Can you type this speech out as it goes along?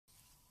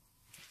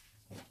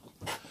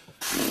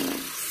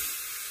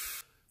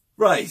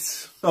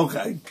Right,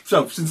 okay.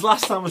 So, since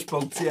last time I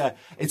spoke to you,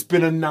 it's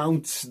been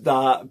announced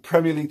that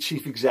Premier League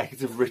Chief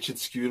Executive Richard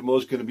Scudamore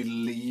is going to be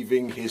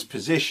leaving his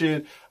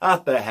position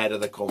at the head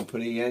of the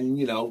company. And,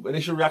 you know,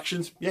 initial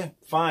reactions, yeah,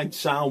 fine,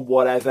 sound,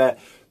 whatever.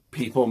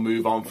 People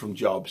move on from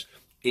jobs,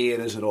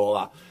 eras and all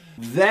that.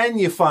 Then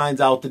you find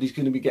out that he's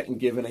going to be getting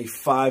given a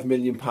 £5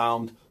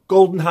 million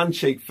golden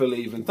handshake for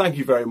leaving. Thank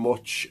you very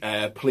much.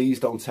 Please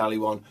don't tell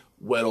anyone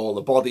where all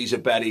the bodies are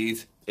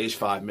buried. Is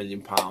 £5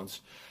 million.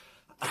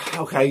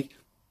 Okay,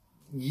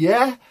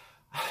 yeah,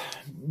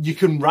 you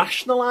can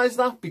rationalise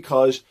that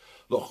because,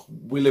 look,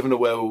 we live in a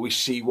world where we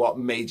see what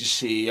major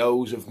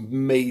CEOs of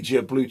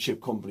major blue chip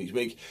companies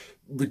make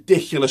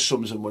ridiculous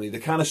sums of money,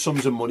 the kind of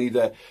sums of money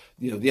that,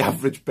 you know, the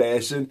average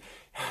person,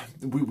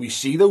 we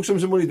see those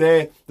sums of money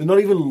there. They're not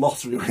even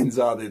lottery wins,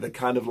 are they? They're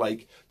kind of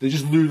like, they're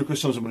just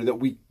ludicrous sums of money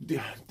that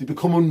they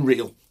become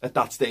unreal at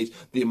that stage.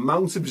 The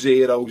amount of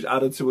zeros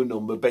added to a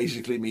number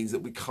basically means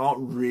that we can't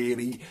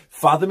really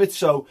fathom it.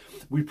 So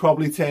we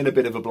probably turn a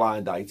bit of a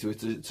blind eye to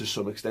it to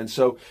some extent.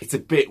 So it's a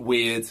bit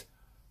weird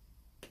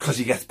because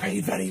he gets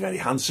paid very, very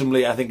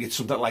handsomely. I think it's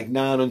something like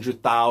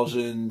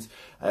 900,000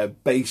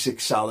 basic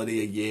salary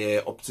a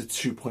year, up to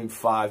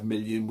 2.5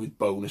 million with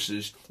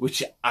bonuses,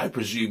 which I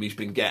presume he's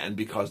been getting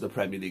because the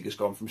Premier League has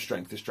gone from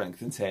strength to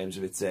strength in terms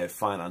of its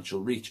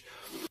financial reach.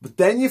 But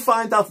then you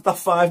find out that that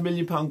 £5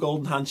 million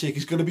golden handshake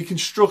is going to be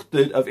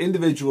constructed of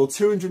individual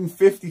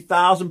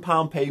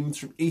 £250,000 payments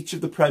from each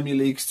of the Premier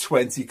League's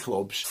 20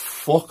 clubs.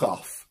 Fuck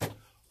off.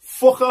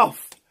 Fuck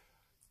off.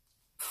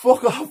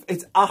 Fuck off.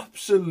 It's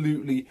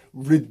absolutely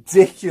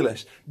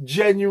ridiculous.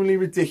 Genuinely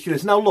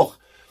ridiculous. Now, look,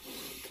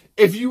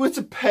 if you were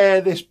to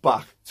pare this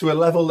back to a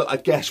level that I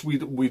guess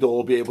we'd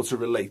all be able to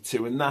relate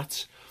to, and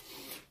that's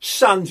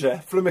Sandra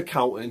from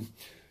accounting.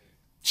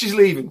 She's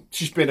leaving.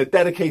 She's been a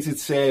dedicated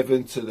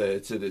servant to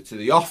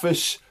the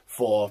office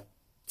for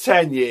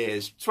 10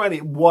 years,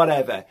 20,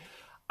 whatever.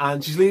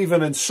 And she's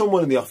leaving, and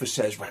someone in the office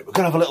says, right, we're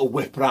going to have a little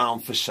whip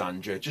round for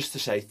Sandra just to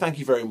say thank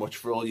you very much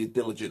for all your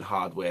diligent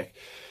hard work.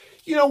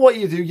 You know what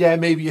you do? Yeah,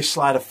 maybe you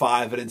slide a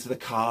 £5 into the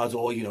card,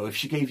 or, you know, if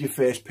she gave you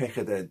first pick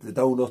of the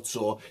donuts,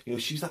 or, you know,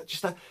 she's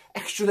just that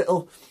extra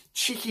little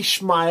cheeky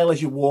smile as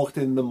you walked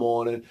in the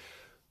morning.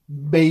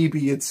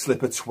 Maybe you'd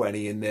slip a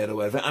 20 in there or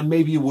whatever, and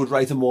maybe you would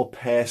write a more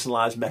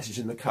personalised message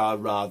in the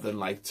card rather than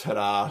like,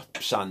 ta-da,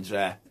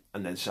 Sandra,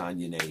 and then sign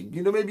your name.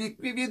 You know, maybe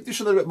you do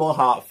something a bit more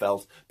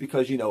heartfelt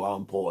because you know how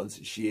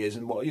important she is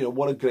and what, you know,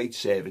 what a great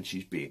servant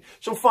she's been.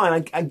 So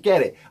fine, I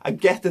get it. I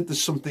get that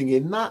there's something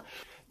in that.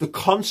 The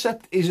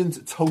concept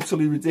isn't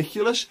totally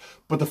ridiculous,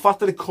 but the fact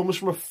that it comes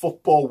from a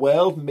football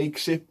world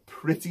makes it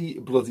pretty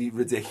bloody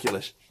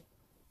ridiculous.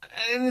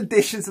 In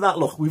addition to that,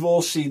 look, we've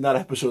all seen that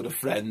episode of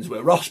Friends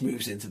where Ross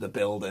moves into the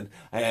building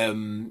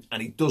and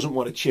he doesn't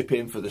want to chip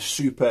in for the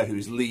super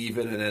who's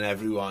leaving, and then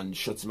everyone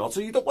shuts him out. So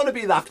you don't want to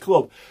be that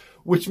club,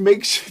 which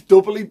makes it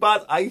doubly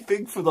bad, I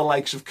think, for the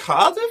likes of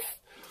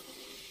Cardiff.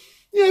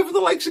 Yeah, for the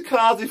likes of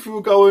Cardiff who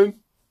were going,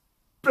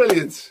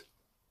 brilliant.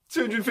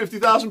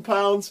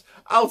 £250,000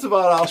 out of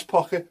our house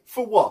pocket.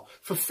 For what?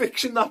 For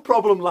fixing that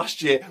problem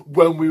last year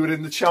when we were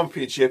in the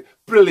Championship.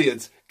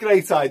 Brilliant.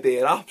 Great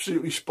idea.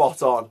 Absolutely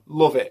spot on.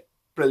 Love it.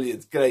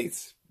 Brilliant.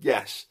 Great.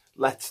 Yes.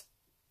 Let's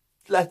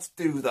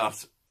do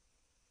that.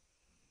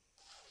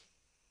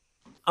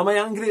 Am I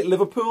angry at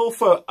Liverpool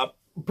for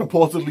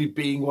purportedly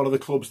being one of the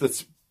clubs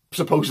that's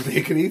supposedly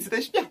agreed to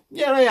this?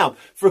 Yeah, I am.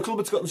 For a club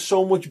that's gotten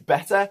so much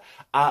better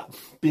at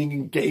being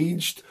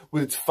engaged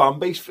with its fan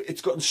base,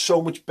 it's gotten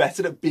so much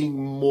better at being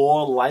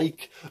more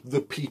like the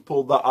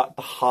people that are at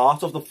the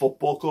heart of the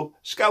football club.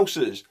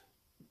 Scousers,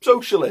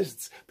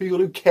 socialists, people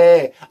who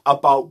care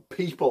about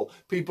people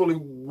who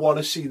want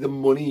to see the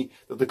money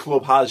that the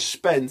club has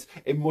spent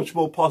in much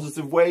more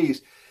positive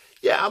ways.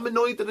 Yeah, I'm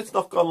annoyed that it's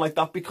not gone like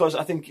that because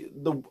I think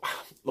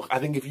I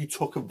think if you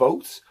took a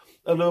vote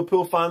of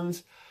Liverpool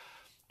fans,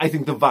 I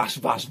think the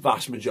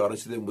vast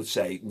majority of them would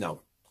say,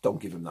 no,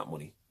 don't give him that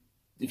money.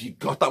 If you've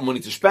got that money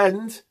to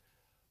spend,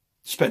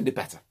 spend it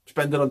better.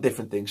 Spend it on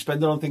different things.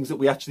 Spend it on things that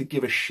we actually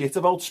give a shit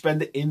about.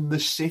 Spend it in the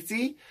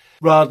city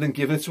rather than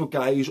giving it to a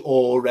guy who's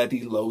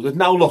already loaded.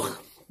 Now,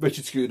 look,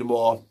 Richard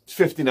Scudamore, he's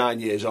 59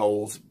 years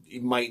old.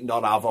 He might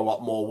not have a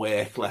lot more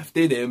work left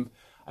in him.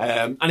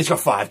 And he's got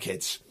 5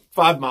 kids.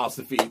 5 mouths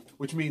to feed,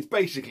 which means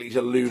basically he's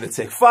a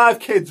lunatic. 5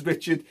 kids,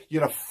 Richard,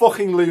 you're a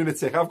fucking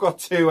lunatic. I've got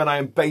 2 and I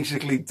am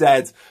basically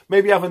dead.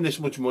 Maybe having this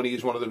much money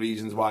is one of the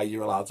reasons why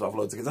you're allowed to have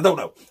loads of kids. I don't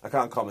know. I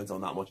can't comment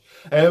on that much.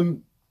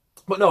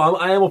 But no,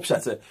 I am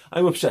upset.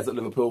 I'm upset at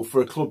Liverpool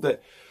for a club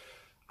that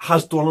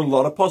has done a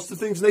lot of positive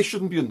things, and they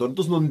shouldn't be undone. It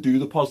doesn't undo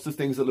the positive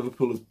things that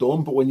Liverpool have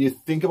done, but when you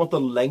think about the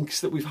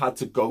lengths that we've had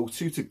to go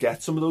to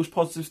get some of those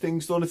positive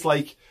things done, it's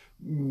like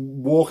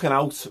walking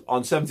out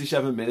on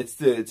 77 minutes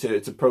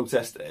to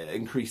protest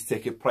increased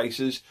ticket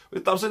prices.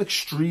 That was an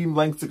extreme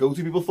length to go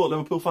to. People thought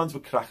Liverpool fans were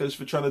crackers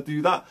for trying to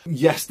do that.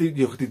 Yes, they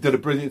did a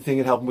brilliant thing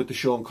in helping with the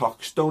Sean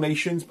Cox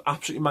donations.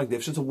 Absolutely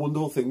magnificent. A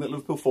wonderful thing that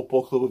Liverpool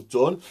Football Club have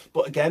done.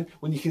 But again,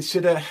 when you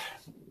consider...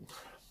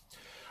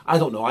 I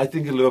don't know. I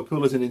think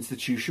Liverpool is an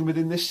institution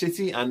within this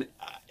city, and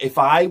if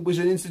I was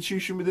an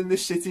institution within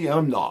this city, and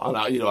I'm not, and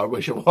I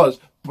wish I was,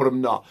 but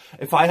I'm not.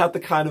 If I had the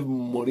kind of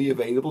money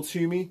available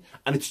to me,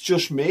 and it's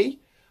just me,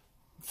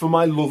 for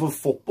my love of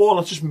football,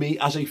 not just me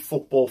as a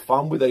football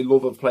fan with a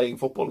love of playing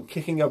football and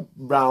kicking a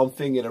round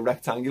thing in a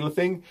rectangular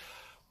thing,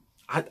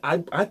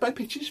 I'd buy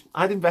pitches.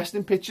 I'd invest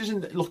in pitches,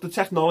 and look, the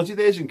technology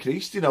there's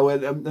increased,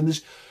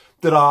 and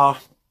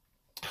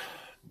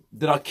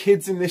there are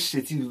kids in this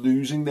city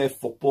losing their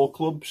football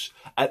clubs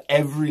at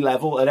every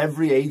level, at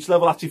every age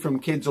level, actually from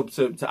kids up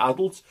to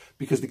adults,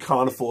 because they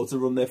can't afford to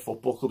run their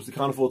football clubs, they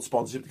can't afford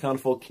sponsorship, they can't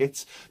afford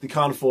kits, they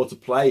can't afford to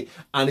play.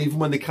 And even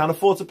when they can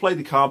afford to play,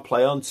 they can't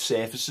play on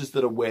surfaces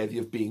that are worthy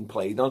of being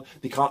played on.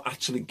 They can't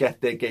actually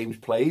get their games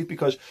played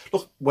because,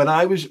 look, when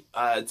I was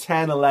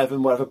 10,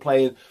 11, whatever,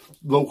 playing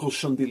local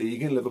Sunday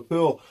League in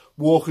Liverpool,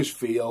 Walker's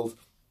Field,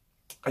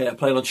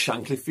 playing on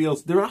Shankly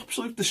Fields, they're an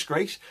absolute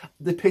disgrace.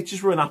 The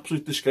pitches were an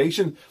absolute disgrace,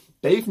 and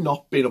they've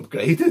not been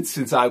upgraded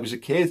since I was a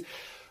kid.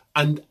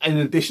 And in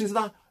addition to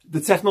that, the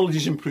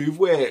technology's improved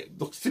where,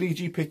 look,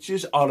 3G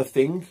pitches are a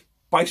thing.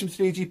 Buy some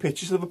 3G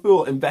pitches,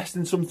 Liverpool. Invest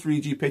in some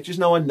 3G pitches.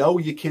 Now, I know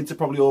your kids are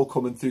probably all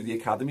coming through the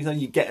academies,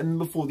 and you're getting them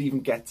before they even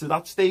get to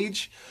that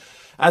stage.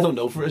 I don't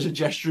know, as a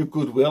gesture of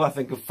goodwill, I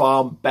think of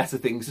far better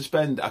things to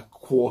spend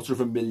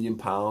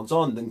 £250,000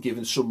 on than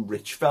giving some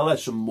rich fella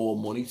some more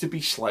money to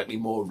be slightly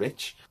more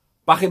rich.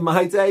 Back in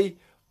my day,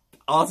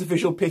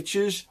 artificial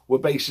pitches were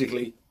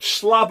basically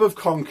slab of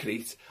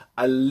concrete,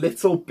 a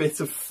little bit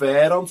of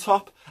fur on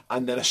top,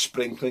 and then a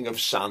sprinkling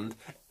of sand.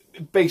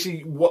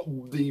 Basically,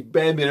 what the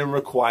bare minimum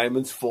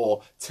requirements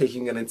for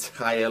taking an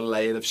entire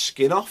layer of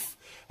skin off,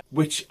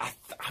 which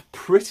I'm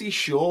pretty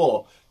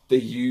sure they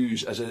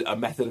use as a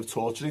method of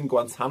torture in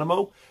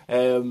Guantanamo,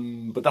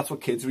 but that's what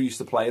kids were used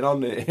to playing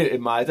on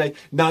in my day.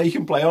 Now you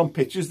can play on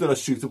pitches that are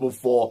suitable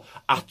for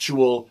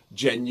actual,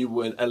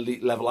 genuine,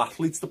 elite level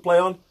athletes to play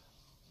on.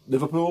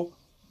 Liverpool,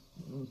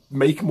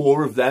 make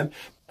more of them.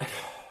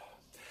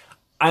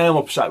 I am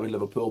upset with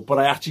Liverpool, but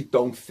I actually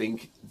don't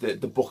think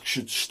that the buck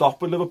should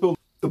stop with Liverpool.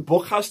 The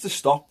buck has to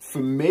stop, for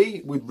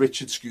me, with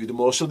Richard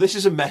Scudamore. So this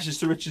is a message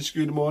to Richard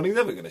Scudamore, and he's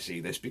never going to see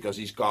this because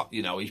he's got,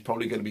 he's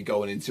probably going to be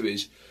going into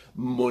his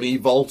money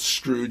vault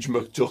Scrooge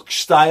McDuck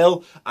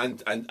style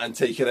and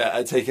taking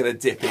a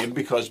dip in,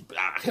 because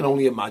I can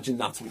only imagine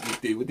that's what you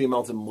do with the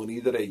amount of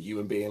money that a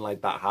human being like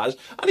that has.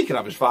 And he can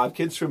have his 5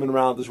 kids swimming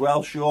around as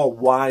well, sure,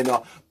 why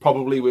not?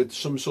 Probably with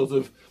some sort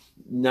of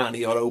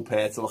nanny or au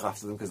pair to look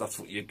after them, because that's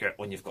what you get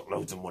when you've got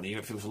loads of money.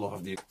 If it was a lot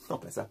of you,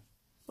 not better,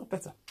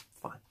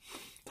 fine.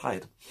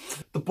 Tired.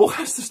 The buck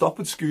has to stop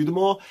with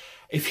Scudamore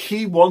if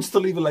he wants to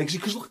leave a legacy,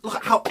 because look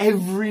at how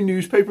every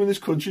newspaper in this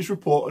country is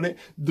reporting it.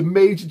 The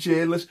major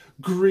journalists,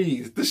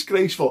 greed,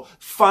 disgraceful.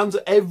 Fans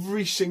of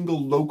every single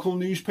local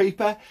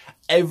newspaper,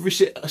 every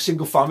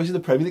single family in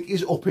the Premier League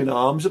is up in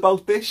arms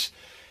about this.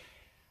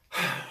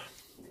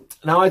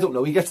 Now, I don't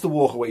know, he gets to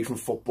walk away from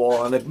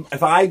football, and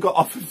if I got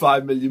offered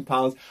 £5 million,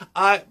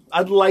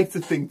 I'd like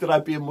to think that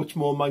I'd be a much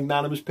more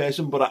magnanimous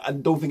person, but I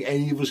don't think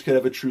any of us could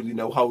ever truly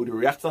know how to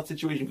react to that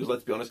situation, because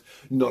let's be honest,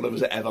 none of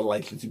us are ever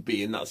likely to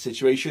be in that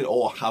situation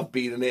or have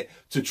been in it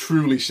to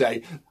truly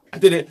say, I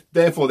did it,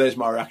 therefore there's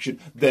my reaction,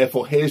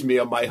 therefore here's me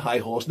on my high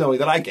horse, knowing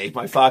that I gave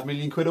my £5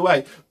 million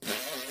away.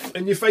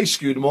 In your face,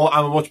 Scudamore,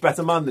 I'm a much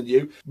better man than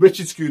you.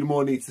 Richard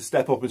Scudamore needs to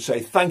step up and say,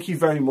 thank you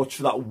very much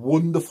for that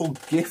wonderful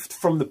gift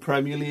from the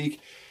Premier League.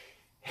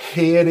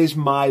 Here is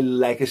my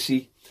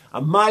legacy.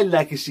 And my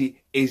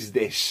legacy is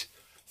this.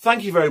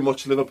 Thank you very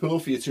much, Liverpool,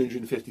 for your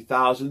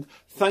 250,000.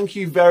 Thank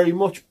you very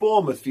much,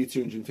 Bournemouth, for your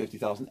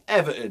 250,000.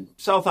 Everton,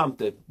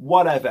 Southampton,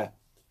 whatever.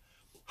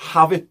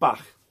 Have it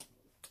back.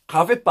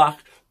 Have it back,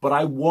 but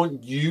I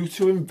want you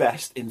to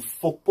invest in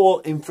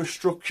football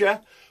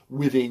infrastructure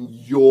within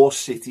your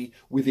city,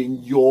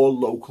 within your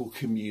local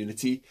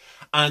community.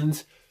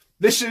 And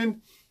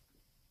listen,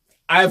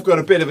 I've got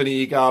a bit of an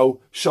ego,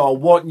 so I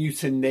want you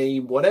to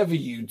name, whatever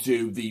you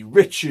do, the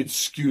Richard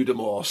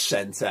Scudamore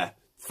Centre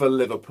for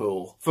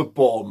Liverpool, for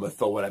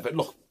Bournemouth or whatever.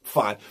 Look,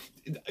 fine,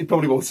 I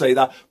probably won't say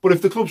that, but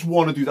if the clubs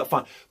want to do that,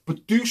 fine.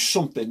 But do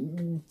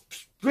something.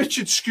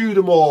 Richard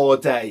Scudamore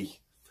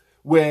Day,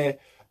 where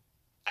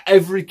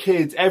every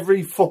kid,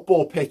 every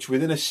football pitch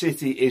within a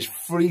city is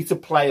free to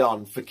play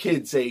on for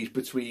kids aged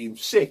between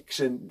 6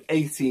 and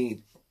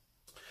 18.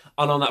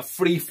 And on that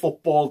free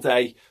football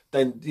day,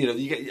 then,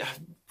 you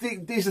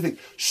get, these are the things,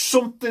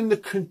 something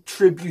that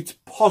contributes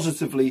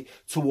positively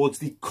towards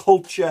the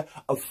culture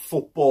of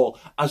football,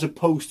 as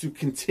opposed to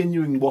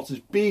continuing what has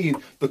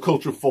been the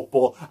culture of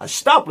football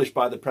established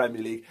by the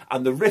Premier League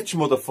and the rich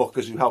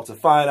motherfuckers who help to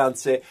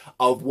finance it,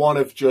 of one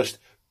of just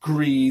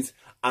greed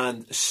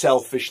and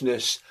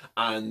selfishness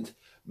and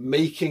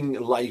making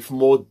life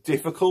more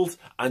difficult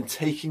and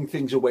taking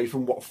things away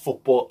from what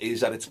football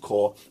is at its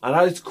core. And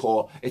at its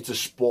core, it's a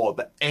sport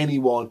that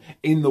anyone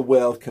in the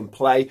world can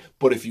play.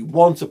 But if you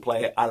want to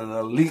play it at an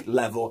elite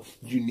level,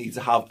 you need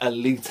to have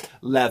elite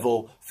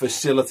level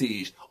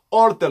facilities,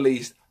 or at the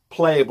least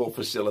playable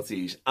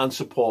facilities and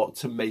support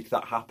to make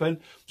that happen.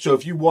 So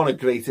if you want a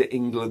greater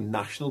England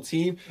national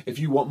team, if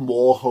you want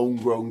more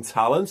homegrown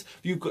talent,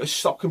 you've got to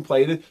stop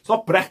complaining. It's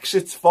not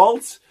Brexit's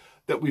fault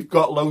that we've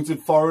got loads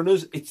of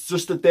foreigners. It's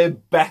just that they're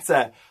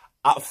better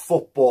at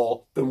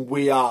football than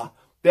we are.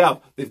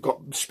 They've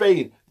got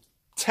Spain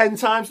 10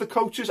 times the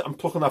coaches. I'm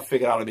plucking that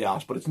figure out of the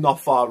arse, but it's not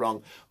far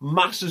wrong.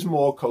 Masses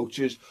more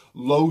coaches,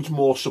 loads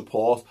more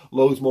support,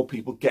 loads more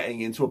people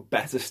getting into a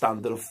better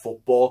standard of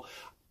football.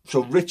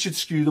 So Richard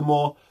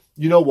Scudamore,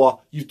 you know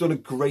what? You've done a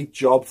great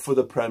job for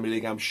the Premier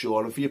League, I'm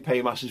sure. And for your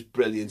paymasters, is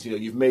brilliant. You know,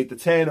 you've made the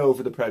turnover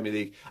of the Premier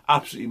League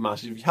absolutely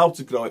massive. You've helped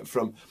to grow it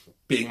from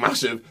being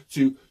massive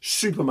to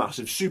super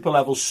massive, super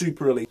level,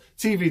 super elite.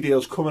 TV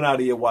deals coming out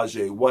of your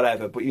wazoo,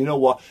 whatever. But you know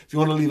what? If you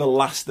want to leave a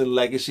lasting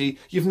legacy,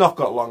 you've not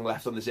got long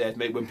left on this earth,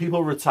 mate. When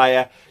people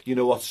retire, you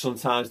know what?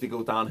 Sometimes they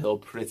go downhill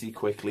pretty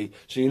quickly.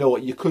 So you know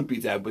what? You could be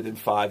dead within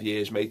 5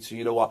 years, mate. So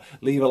you know what?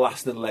 Leave a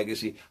lasting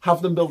legacy.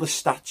 Have them build a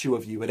statue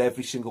of you at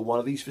every single one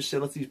of these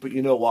facilities. But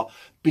you know what?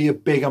 Be a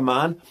bigger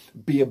man,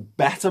 be a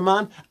better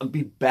man, and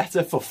be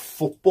better for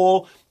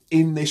football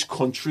in this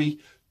country.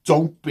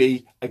 Don't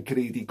be a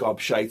greedy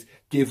gobshite.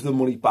 Give the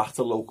money back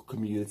to local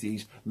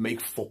communities.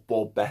 Make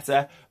football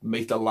better.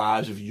 Make the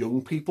lives of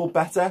young people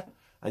better.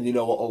 And you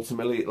know what,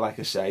 ultimately, like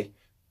I say,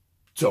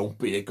 don't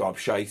be a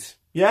gobshite.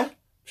 Yeah?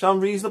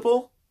 Sound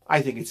reasonable?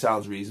 I think it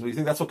sounds reasonable. You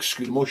think that's what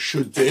Scudamore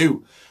should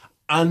do?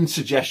 And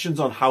suggestions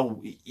on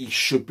how he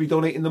should be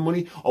donating the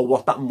money, or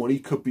what that money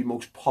could be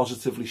most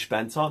positively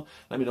spent on,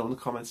 let me know in the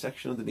comment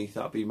section underneath.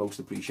 That'd be most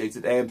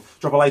appreciated.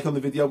 Drop a like on the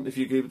video if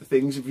you agree with the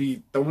things. If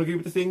you don't agree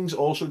with the things,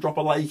 also drop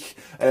a like,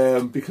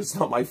 because it's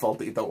not my fault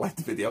that you don't like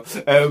the video.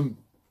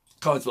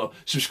 Comment below.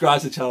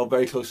 Subscribe to the channel,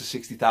 very close to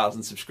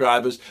 60,000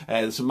 subscribers.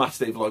 There's some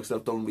matchday vlogs that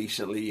I've done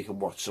recently. You can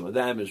watch some of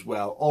them as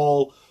well.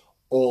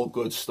 All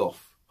good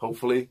stuff.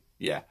 Hopefully,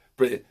 yeah,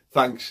 brilliant.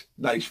 Thanks.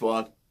 Nice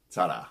one.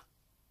 Ta-da.